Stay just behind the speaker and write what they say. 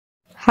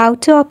How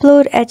to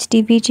upload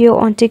HD video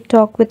on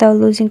TikTok without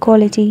losing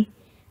quality.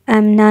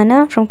 I'm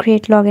Nana from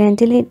Create Login and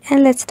Delete,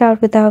 and let's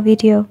start with our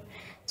video.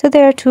 So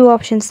there are two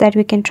options that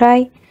we can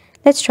try.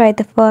 Let's try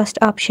the first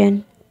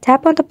option.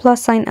 Tap on the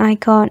plus sign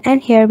icon and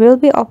here we'll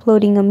be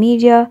uploading a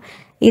media.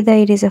 Either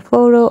it is a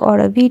photo or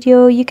a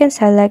video, you can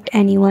select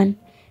anyone.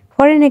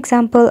 For an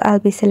example, I'll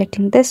be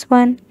selecting this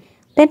one.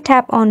 Then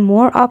tap on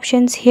more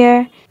options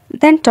here.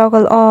 Then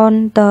toggle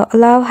on the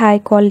allow high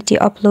quality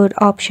upload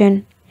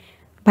option.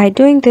 By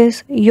doing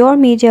this, your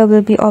media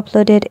will be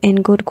uploaded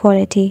in good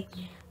quality.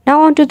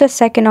 Now on to the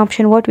second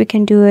option. What we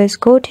can do is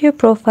go to your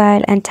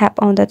profile and tap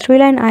on the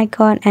three-line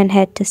icon and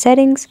head to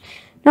settings.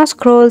 Now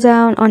scroll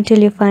down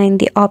until you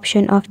find the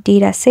option of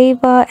data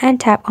saver and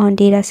tap on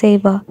data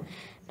saver.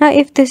 Now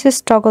if this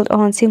is toggled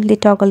on, simply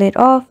toggle it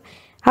off.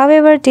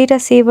 However, data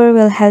saver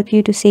will help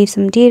you to save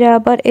some data,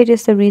 but it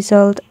is the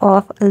result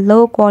of a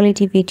low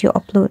quality video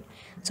upload.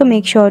 So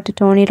make sure to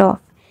turn it off.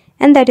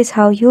 And that is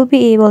how you'll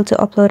be able to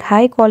upload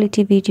high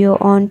quality video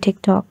on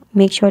TikTok.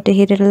 Make sure to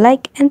hit it a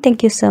like and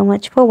thank you so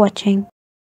much for watching.